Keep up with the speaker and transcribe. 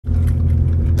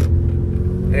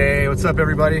what's up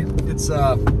everybody? It's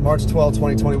March 12,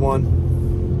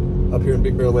 2021 up here in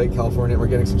Big Bear Lake, California. We're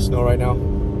getting some snow right now.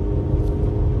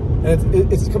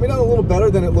 And it's coming down a little better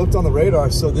than it looked on the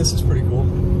radar, so this is pretty cool.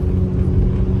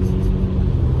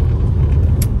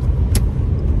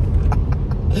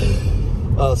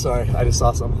 Oh, sorry, I just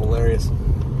saw something hilarious.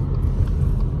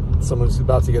 Someone's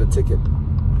about to get a ticket.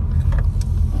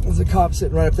 There's a cop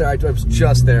sitting right up there. I was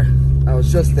just there.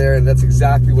 And that's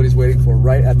exactly what he's waiting for,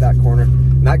 right at that corner.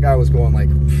 And that guy was going like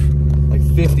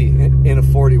 50 in a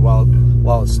 40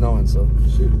 while it's snowing, so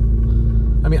shoot.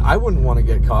 I mean, I wouldn't want to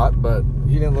get caught, but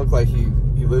he didn't look like he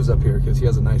lives up here because he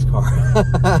has a nice car.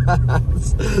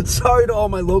 Sorry to all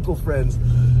my local friends.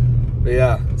 But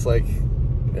yeah, it's like,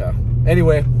 yeah.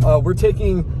 Anyway,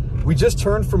 we just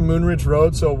turned from Moonridge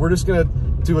Road, so we're just gonna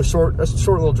do a short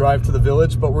little drive to the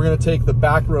village, but we're gonna take the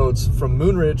back roads from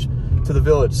Moonridge to the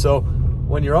village. So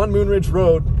when you're on Moonridge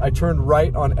Road, I turned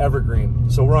right on Evergreen.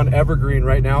 So we're on Evergreen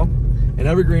right now, and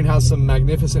Evergreen has some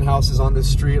magnificent houses on this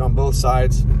street on both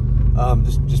sides.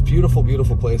 Just beautiful,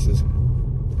 beautiful places.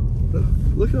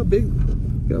 Look how big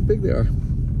they are.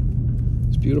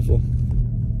 It's beautiful.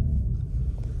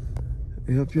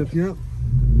 Yep.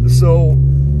 So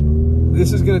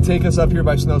this is going to take us up here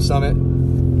by Snow Summit,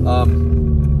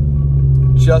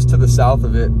 just to the south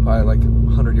of it by like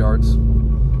 100 yards.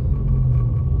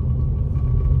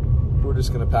 We're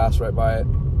just going to pass right by it,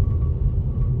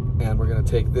 and we're going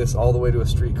to take this all the way to a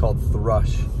street called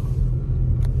Thrush.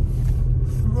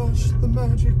 Thrush the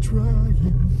magic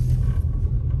dragon.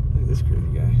 Look at this crazy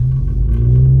guy.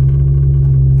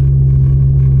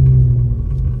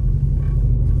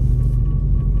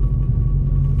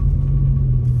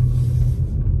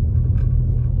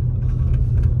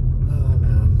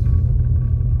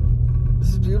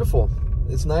 Beautiful.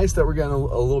 It's nice that we're getting a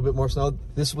little bit more snow.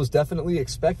 This was definitely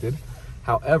expected.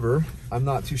 However, I'm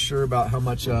not too sure about how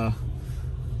much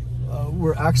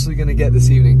we're actually going to get this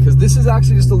evening, because this is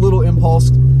actually just a little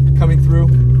impulse coming through,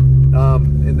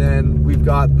 and then we've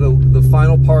got the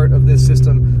final part of this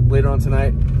system later on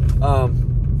tonight.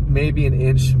 Maybe an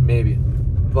inch, maybe,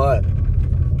 but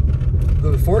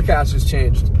the forecast has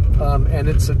changed. And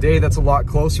it's a day that's a lot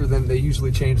closer than they usually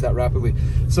change that rapidly.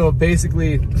 So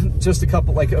basically, just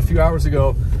a few hours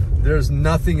ago, there's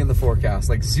nothing in the forecast,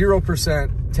 like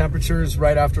 0% temperatures.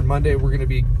 Right after Monday, we're going to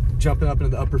be jumping up into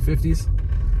the upper 50s.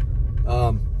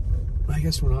 I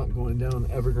guess we're not going down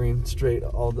Evergreen straight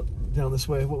down this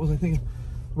way. What was I thinking?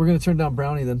 We're going to turn down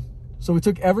Brownie then. So we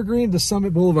took Evergreen to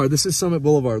Summit Boulevard. This is Summit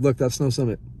Boulevard. Look, that's Snow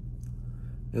Summit.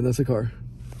 And that's a car.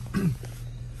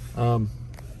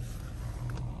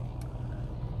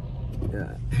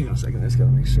 Yeah, hang on a second. I just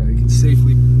gotta make sure I can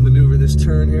safely maneuver this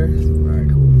turn here. All right,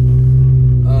 cool.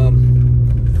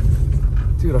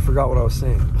 Dude, I forgot what I was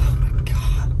saying. Oh my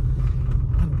God,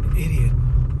 I'm an idiot.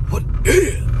 What an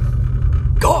idiot!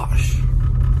 Gosh,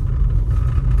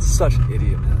 such an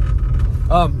idiot,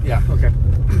 man. Yeah, okay.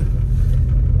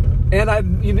 And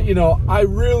I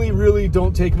really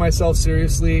don't take myself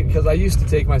seriously, because I used to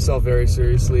take myself very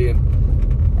seriously, and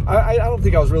I don't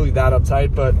think I was really that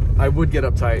uptight, but I would get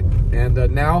uptight. And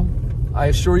now, I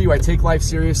assure you, I take life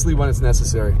seriously when it's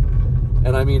necessary.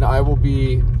 And I mean, I will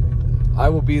be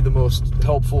the most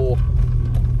helpful,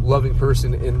 loving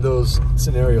person in those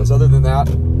scenarios. Other than that,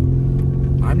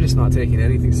 I'm just not taking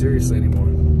anything seriously anymore.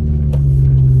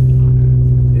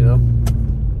 You know?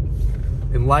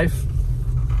 In life,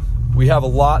 we have a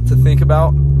lot to think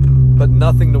about, but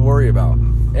nothing to worry about.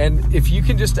 And if you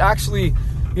can just actually,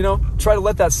 try to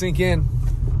let that sink in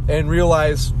and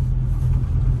realize,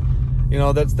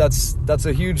 that's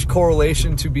a huge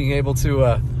correlation to being able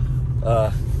to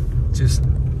just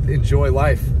enjoy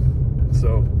life.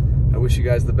 So I wish you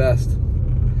guys the best.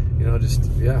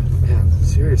 Yeah, man,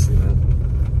 seriously,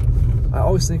 man. I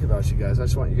always think about you guys. I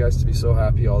just want you guys to be so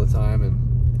happy all the time,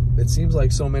 and it seems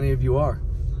like so many of you are.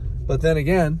 But then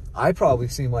again, I probably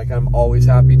seem like I'm always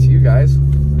happy to you guys.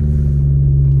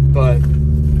 But,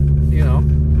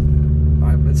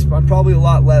 I'm probably a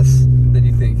lot less than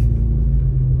you think.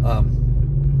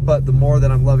 But the more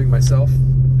that I'm loving myself,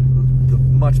 the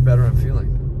much better I'm feeling.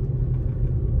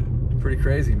 Pretty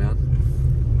crazy, man.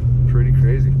 Pretty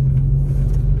crazy.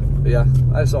 But yeah,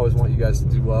 I just always want you guys to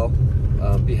do well,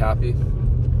 be happy,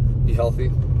 be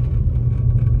healthy.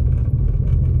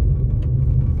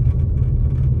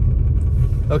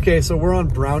 Okay, so we're on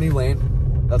Brownie Lane.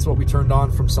 That's what we turned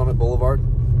on from Summit Boulevard,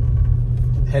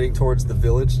 heading towards the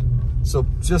village. So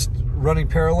just running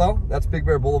parallel, that's Big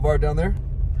Bear Boulevard down there.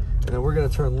 And then we're gonna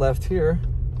turn left here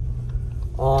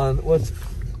on, what's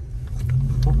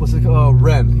it called? Oh,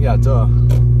 Wren, yeah, duh.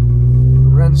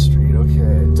 Wren Street,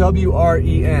 okay.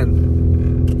 W-R-E-N.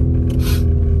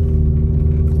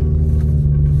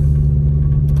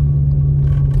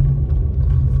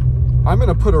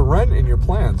 gonna put a rent in your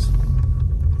plans.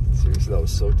 Seriously, that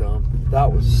was so dumb.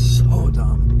 That was so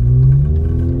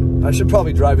dumb. I should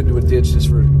probably drive into a ditch just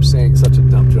for saying such a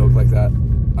dumb joke like that.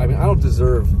 I mean, I don't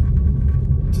deserve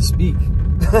to speak.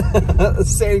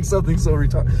 Saying something so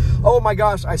retarded. Oh my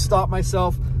gosh, I stopped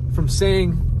myself from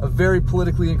saying a very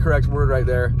politically incorrect word right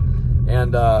there.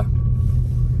 And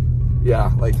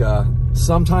yeah, like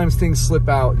sometimes things slip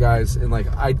out, guys, and like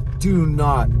I do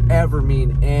not ever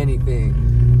mean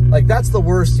anything. Like that's the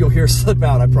worst you'll hear slip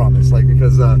out, I promise. Like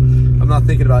because I'm not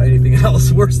thinking about anything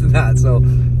else worse than that. So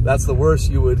that's the worst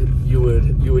you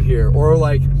would hear. Or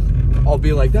like I'll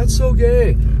be like, that's so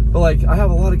gay. But like I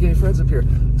have a lot of gay friends up here.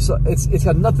 So it's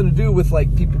had nothing to do with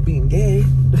like people being gay.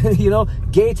 You know,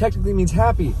 gay technically means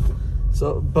happy.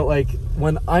 So, but like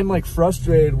when I'm like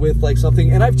frustrated with like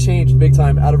something, and I've changed big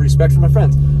time out of respect for my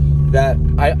friends, that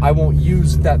I won't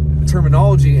use that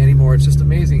terminology anymore. It's just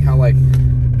amazing how like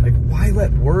why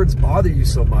let words bother you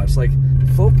so much? Like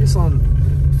focus on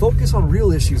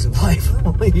real issues in life.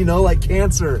 You know, like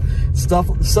cancer,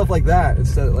 stuff like that,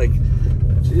 instead of like,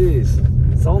 geez,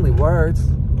 it's only words.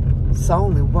 It's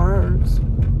only words.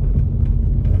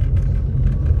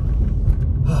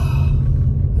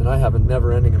 And I have a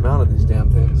never-ending amount of these damn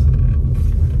things.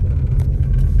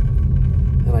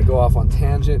 And I go off on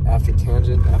tangent after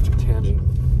tangent after tangent.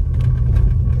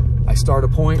 I start a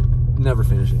point, never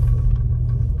finish it.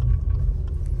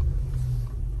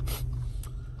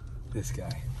 This guy.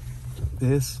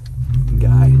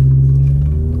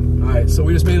 All right, so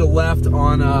we just made a left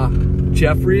on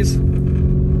Jeffries.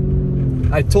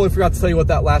 I totally forgot to tell you what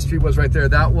that last street was right there.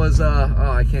 That was, oh,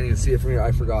 I can't even see it from here.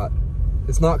 I forgot.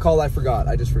 It's not called I forgot.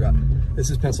 I just forgot. This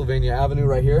is Pennsylvania Avenue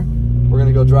right here. We're going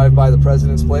to go drive by the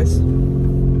president's place.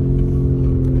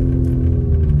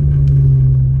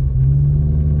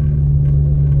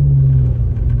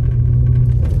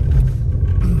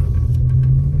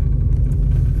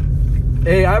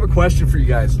 Hey, I have a question for you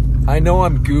guys. I know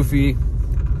I'm goofy,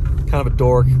 kind of a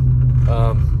dork.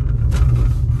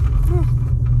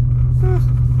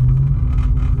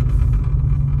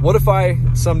 What if I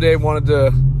someday wanted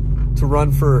to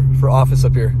run for office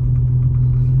up here?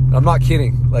 I'm not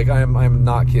kidding. Like I'm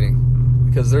not kidding,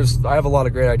 because I have a lot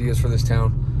of great ideas for this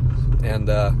town, and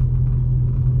I'm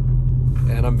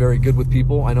very good with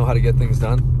people. I know how to get things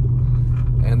done,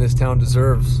 and this town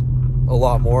deserves a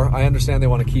lot more. I understand they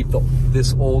want to keep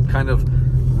this old kind of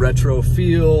retro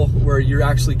feel where you're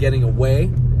actually getting away,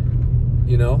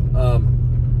 you know.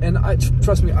 And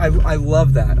trust me, I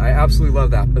love that. I absolutely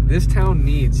love that. But this town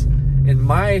needs, in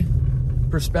my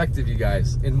perspective, you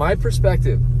guys, in my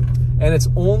perspective, and it's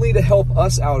only to help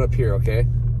us out up here, okay?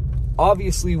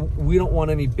 Obviously, we don't want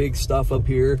any big stuff up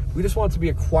here. We just want it to be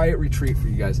a quiet retreat for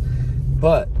you guys.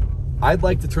 But I'd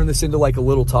like to turn this into like a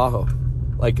little Tahoe.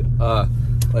 Like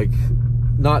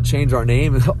not change our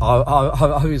name,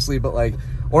 obviously, but like,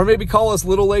 or maybe call us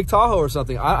Little Lake Tahoe or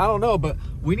something. I don't know, but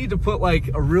we need to put like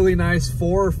a really nice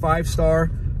 4 or 5 star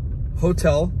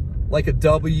hotel, like a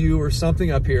W or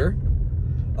something up here,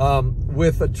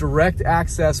 with a direct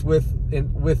access with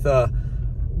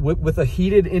a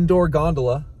heated indoor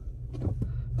gondola,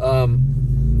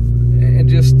 and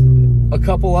just a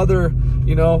couple other,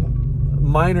 you know,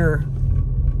 minor,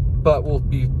 but will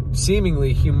be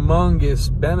seemingly humongous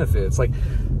benefits. Like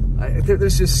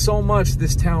there's just so much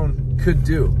this town could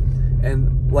do,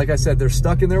 and like I said, they're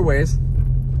stuck in their ways,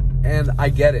 and I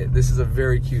get it. This is a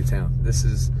very cute town. This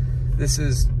is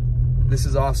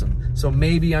awesome. So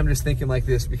maybe I'm just thinking like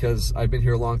this because I've been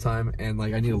here a long time and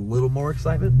like I need a little more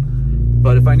excitement.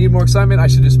 But if I need more excitement, I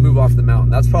should just move off the mountain.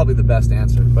 That's probably the best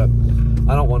answer, but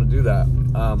I don't want to do that.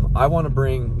 I want to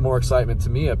bring more excitement to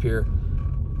me up here,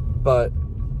 but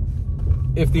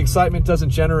if the excitement doesn't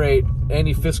generate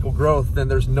any fiscal growth, then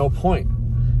there's no point,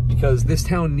 because this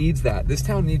town needs that. This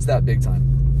town needs that big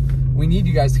time. We need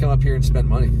you guys to come up here and spend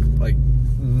money. Like,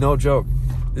 no joke.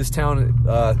 This town,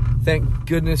 thank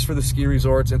goodness for the ski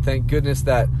resorts, and thank goodness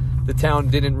that the town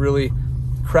didn't really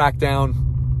crack down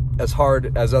as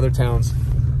hard as other towns.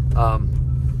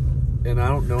 And I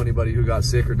don't know anybody who got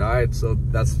sick or died, so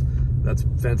that's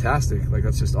fantastic. Like,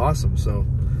 that's just awesome. So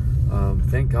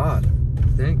thank God.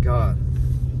 Thank God.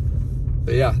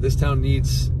 But yeah, this town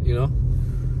needs, you know,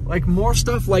 like more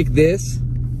stuff like this,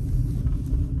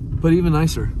 but even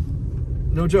nicer.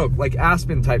 No joke, like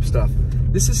Aspen type stuff.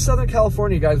 This is Southern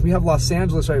California, guys. We have Los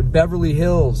Angeles, right? Beverly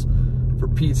Hills, for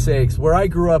Pete's sakes. Where I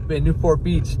grew up in Newport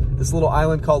Beach, this little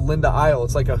island called Linda Isle.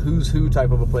 It's like a who's who type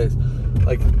of a place.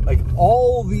 Like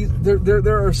all these,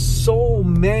 there are so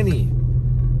many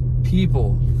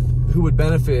people who would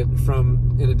benefit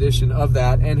from, in addition of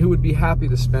that, and who would be happy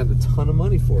to spend a ton of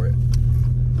money for it.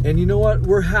 And you know what?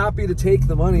 We're happy to take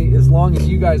the money as long as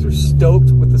you guys are stoked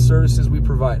with the services we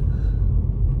provide.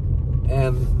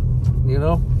 And, you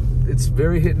know, it's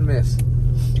very hit and miss.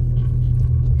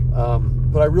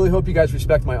 But I really hope you guys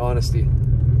respect my honesty,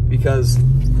 because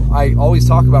I always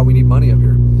talk about we need money up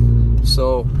here.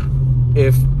 So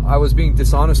if I was being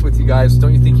dishonest with you guys,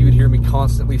 don't you think you would hear me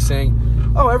constantly saying,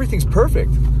 oh, everything's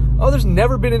perfect. Oh, there's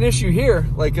never been an issue here.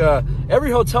 Like,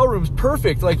 every hotel room's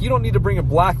perfect. Like, you don't need to bring a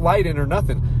black light in or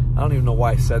nothing. I don't even know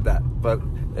why I said that, but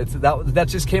that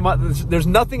just came out. There's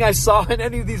nothing I saw in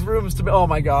any of these rooms to be, oh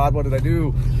my God, what did I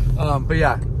do? But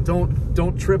yeah,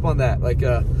 don't trip on that. Like,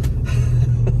 oh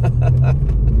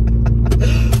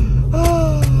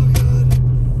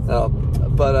God.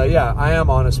 But yeah, I am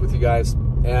honest with you guys.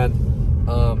 And,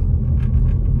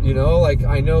 you know, like,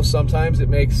 I know sometimes it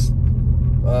makes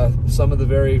some of the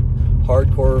very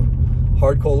hardcore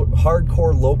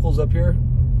locals up here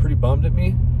pretty bummed at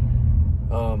me.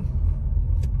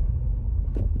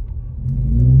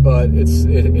 But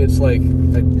it's like,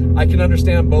 I can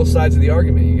understand both sides of the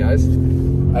argument, you guys.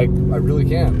 I really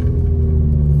can.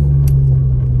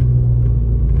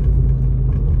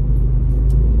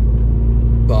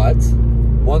 But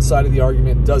one side of the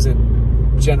argument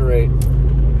doesn't generate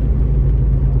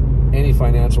any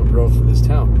financial growth for this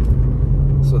town.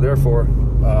 So therefore,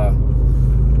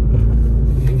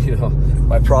 you know,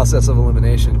 by process of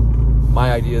elimination,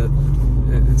 my idea,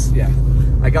 yeah,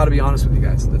 I got to be honest with you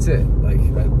guys. That's it. Like,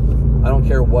 I don't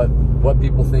care what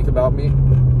people think about me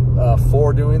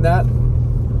for doing that.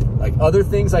 Like, other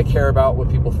things I care about what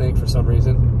people think for some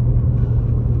reason.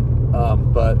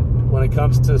 But when it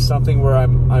comes to something where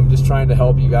I'm just trying to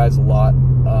help you guys a lot,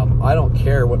 I don't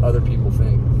care what other people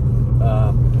think.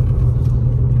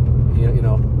 You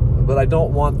know, but I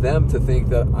don't want them to think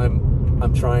that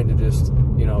I'm trying to just,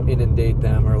 you know, inundate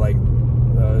them, or like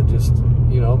just,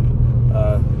 you know,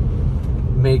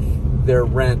 make their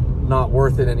rent not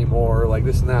worth it anymore, or like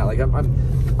this and that. Like,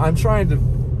 I'm trying to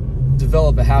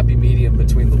develop a happy medium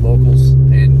between the locals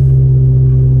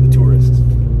and the tourists.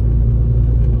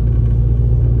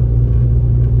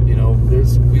 You know,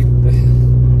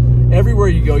 everywhere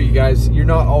you go, you guys, you're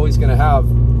not always going to have,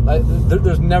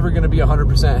 there's never going to be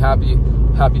 100% happy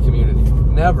community.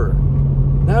 Never.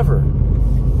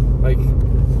 Like,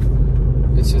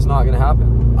 it's just not going to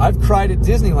happen. I've cried at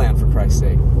Disneyland, for Christ's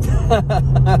sake.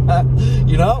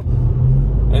 You know?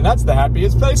 And that's the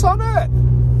happiest place on earth.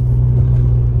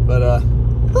 But, oh,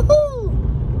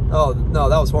 no,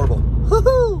 that was horrible.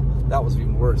 That was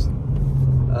even worse.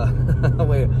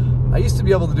 Wait, I used to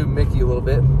be able to do Mickey a little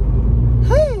bit.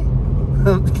 Hey!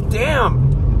 Damn!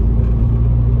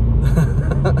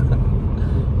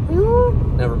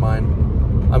 Never mind.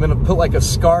 I'm gonna put like a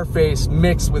Scarface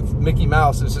mix with Mickey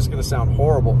Mouse. It's just gonna sound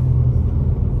horrible.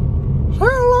 Say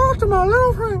hello to my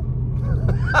little friend.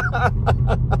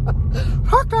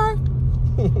 Okay.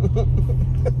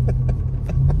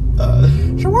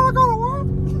 So we're gonna walk?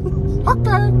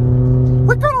 Okay.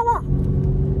 We're gonna walk.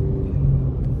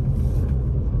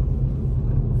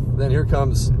 Then here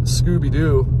comes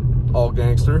Scooby-Doo, all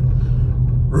gangster.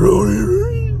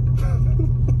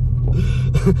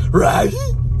 Right?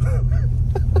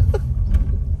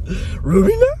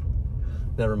 Rubina?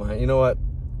 Never mind. You know what?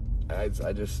 I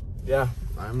just, yeah,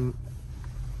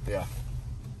 yeah.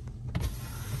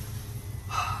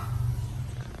 I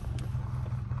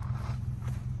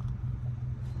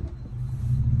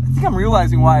think I'm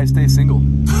realizing why I stay single.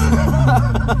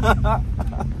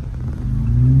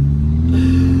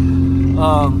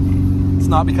 It's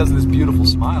not because of this beautiful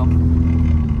smile.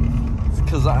 It's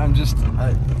because I'm just,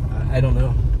 I don't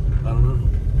know.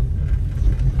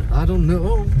 I don't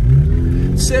know,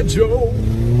 said Joe,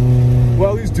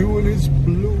 while he's doing his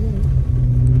blue.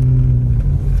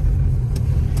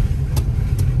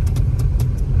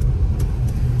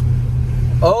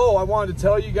 Oh, I wanted to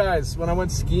tell you guys, when I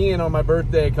went skiing on my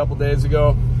birthday a couple days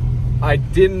ago, I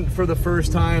didn't, for the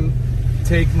first time,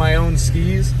 take my own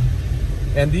skis.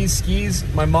 And these skis,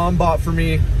 my mom bought for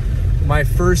me my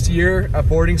first year at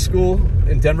boarding school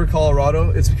in Denver, Colorado.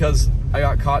 It's because I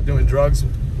got caught doing drugs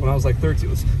when I was like 13.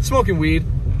 I was smoking weed,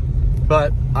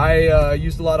 but I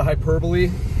used a lot of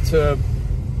hyperbole to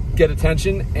get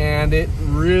attention, and it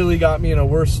really got me in a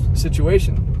worse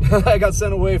situation. I got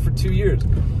sent away for 2 years.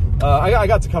 I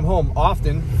got to come home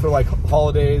often for like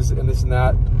holidays and this and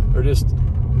that, or just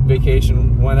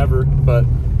vacation whenever, but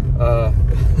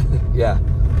yeah,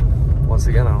 once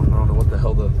again, I don't know what the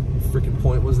hell the freaking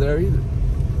point was there either.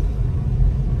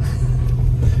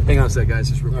 Hang on a sec, guys,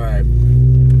 just real quick. All right.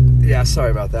 Yeah,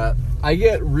 sorry about that. I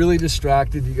get really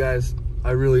distracted, you guys.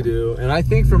 I really do. And I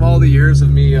think from all the years of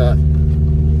me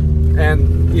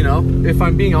And you know, if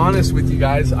I'm being honest with you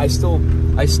guys, I still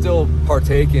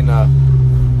partake in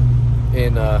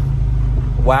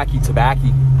wacky tobacco,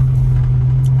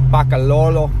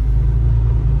 bacalolo,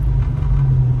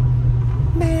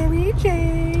 Mary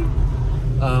Jane.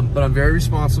 But I'm very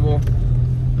responsible.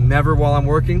 Never while I'm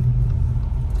working.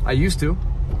 I used to,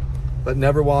 but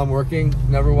never while I'm working,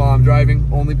 never while I'm driving,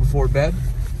 only before bed,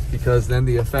 because then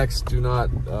the effects do not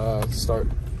start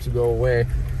to go away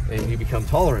and you become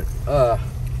tolerant.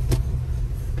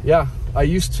 Yeah, I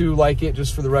used to like it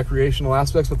just for the recreational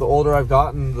aspects, but the older I've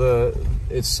gotten,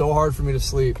 it's so hard for me to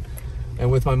sleep.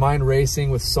 And with my mind racing,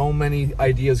 with so many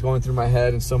ideas going through my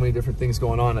head and so many different things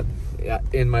going on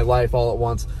in my life all at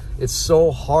once, it's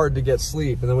so hard to get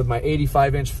sleep. And then with my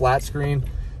 85-inch flat screen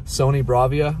Sony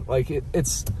Bravia, like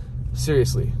it's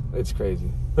seriously, it's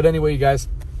crazy. But anyway, you guys,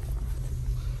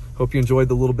 hope you enjoyed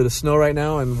the little bit of snow right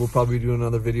now, and we'll probably do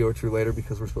another video or two later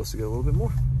because we're supposed to get a little bit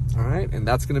more. All right, and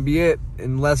that's gonna be it,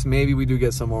 unless maybe we do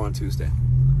get some more on Tuesday.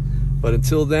 But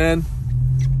until then,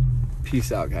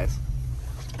 peace out, guys.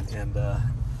 And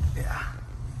yeah.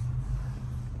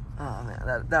 Oh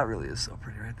man, that really is so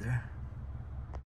pretty right there.